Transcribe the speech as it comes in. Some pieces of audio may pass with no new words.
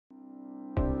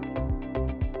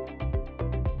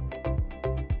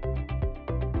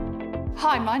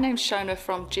Hi, my name's Shona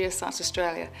from Geoscience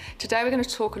Australia. Today we're going to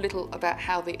talk a little about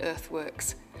how the Earth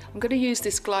works. I'm going to use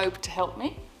this globe to help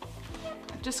me.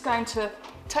 I'm just going to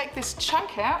take this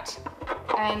chunk out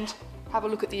and have a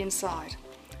look at the inside.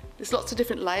 There's lots of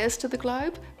different layers to the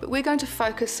globe, but we're going to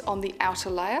focus on the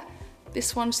outer layer.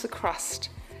 This one's the crust.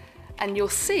 And you'll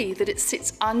see that it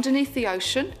sits underneath the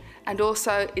ocean and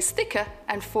also is thicker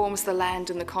and forms the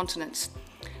land and the continents.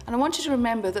 And I want you to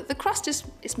remember that the crust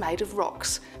is made of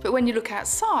rocks, but when you look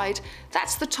outside,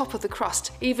 that's the top of the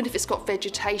crust. Even if it's got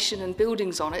vegetation and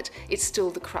buildings on it, it's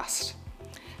still the crust.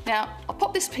 Now, I'll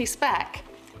pop this piece back,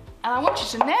 and I want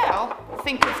you to now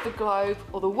think of the globe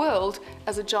or the world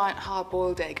as a giant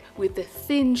hard-boiled egg with the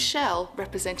thin shell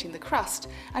representing the crust,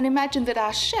 and imagine that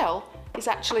our shell is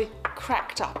actually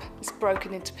cracked up, it's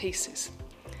broken into pieces.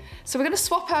 So we're going to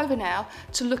swap over now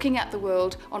to looking at the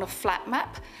world on a flat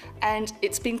map, and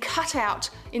it's been cut out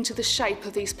into the shape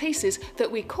of these pieces that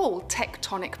we call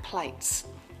tectonic plates.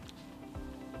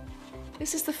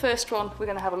 This is the first one we're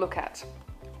going to have a look at.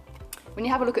 When you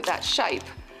have a look at that shape,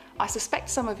 I suspect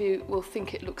some of you will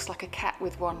think it looks like a cat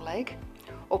with one leg,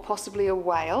 or possibly a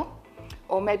whale,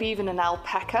 or maybe even an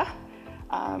alpaca.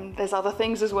 There's other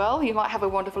things as well. You might have a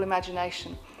wonderful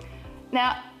imagination.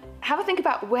 Now, have a think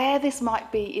about where this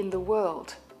might be in the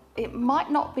world. It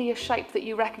might not be a shape that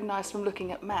you recognise from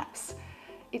looking at maps.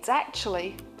 It's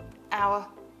actually our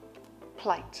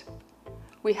plate.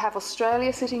 We have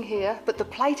Australia sitting here, but the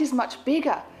plate is much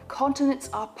bigger. Continents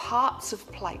are parts of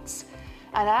plates.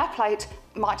 And our plate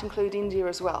might include India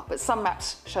as well, but some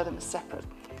maps show them as separate.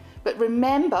 But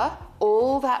remember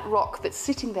all that rock that's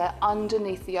sitting there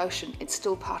underneath the ocean. It's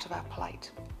still part of our plate.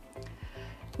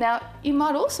 Now, you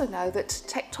might also know that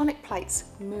tectonic plates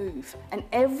move, and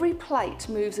every plate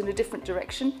moves in a different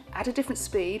direction at a different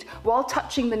speed while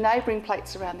touching the neighbouring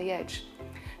plates around the edge.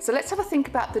 So let's have a think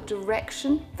about the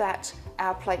direction that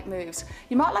our plate moves.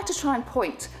 You might like to try and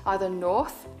point either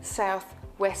north, south,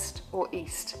 west or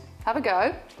east. Have a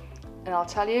go, and I'll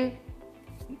tell you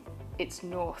it's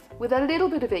north, with a little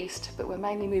bit of east, but we're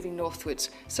mainly moving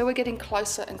northwards. So we're getting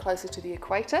closer and closer to the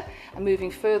equator and moving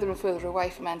further and further away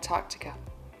from Antarctica.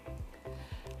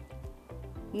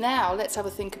 Now let's have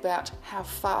a think about how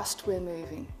fast we're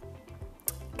moving.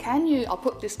 I'll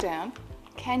put this down,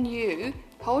 can you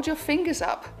hold your fingers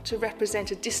up to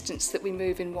represent a distance that we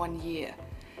move in 1 year?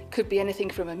 Could be anything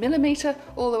from a millimetre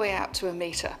all the way out to a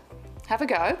metre. Have a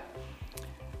go.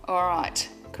 All right,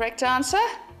 correct answer?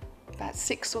 About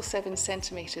 6 or 7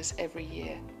 centimetres every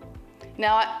year.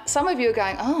 Now, some of you are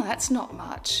going, oh, that's not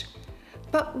much.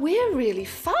 But we're really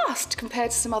fast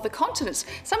compared to some other continents.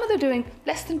 Some of them are doing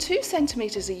less than 2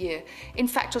 centimetres a year. In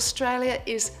fact, Australia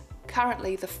is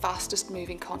currently the fastest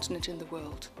moving continent in the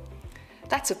world.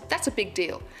 That's a big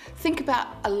deal. Think about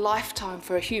a lifetime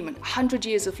for a human, 100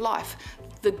 years of life.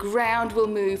 The ground will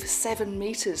move 7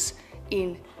 metres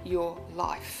in your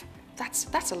life.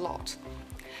 That's a lot.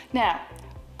 Now,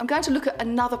 I'm going to look at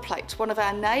another plate, one of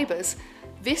our neighbours.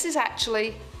 This is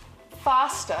actually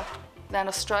faster than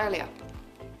Australia.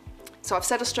 So I've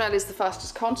said Australia is the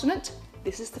fastest continent.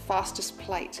 This is the fastest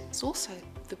plate. It's also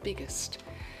the biggest.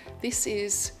 This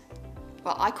is,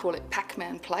 well, I call it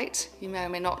Pac-Man plate. You may or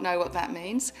may not know what that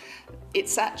means.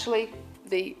 It's actually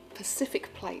the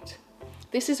Pacific plate.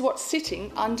 This is what's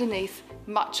sitting underneath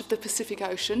much of the Pacific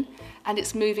Ocean, and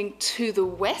it's moving to the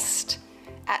west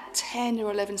at 10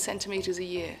 or 11 centimetres a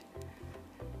year.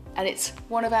 And it's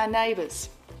one of our neighbours.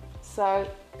 So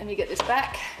let me get this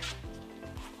back.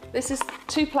 This is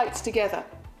 2 plates together.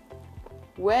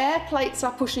 Where plates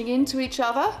are pushing into each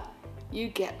other, you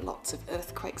get lots of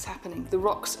earthquakes happening. The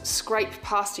rocks scrape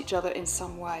past each other in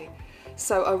some way.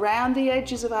 So around the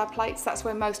edges of our plates, that's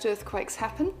where most earthquakes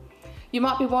happen. You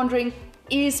might be wondering,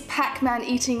 is Pac-Man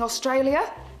eating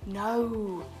Australia?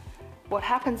 No. What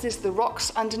happens is the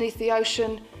rocks underneath the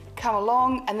ocean come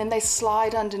along and then they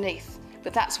slide underneath.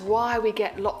 But that's why we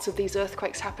get lots of these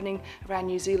earthquakes happening around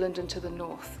New Zealand and to the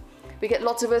north. We get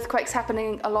lots of earthquakes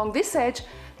happening along this edge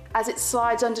as it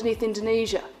slides underneath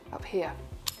Indonesia up here.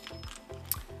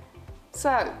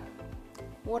 So,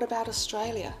 what about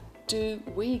Australia? Do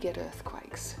we get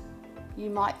earthquakes?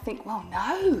 You might think, well,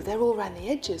 no, they're all around the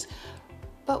edges.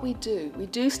 But we do. We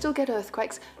do still get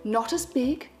earthquakes, not as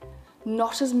big,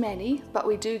 not as many, but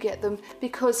we do get them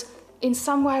because in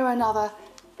some way or another,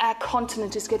 our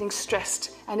continent is getting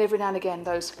stressed and every now and again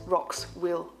those rocks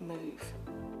will move.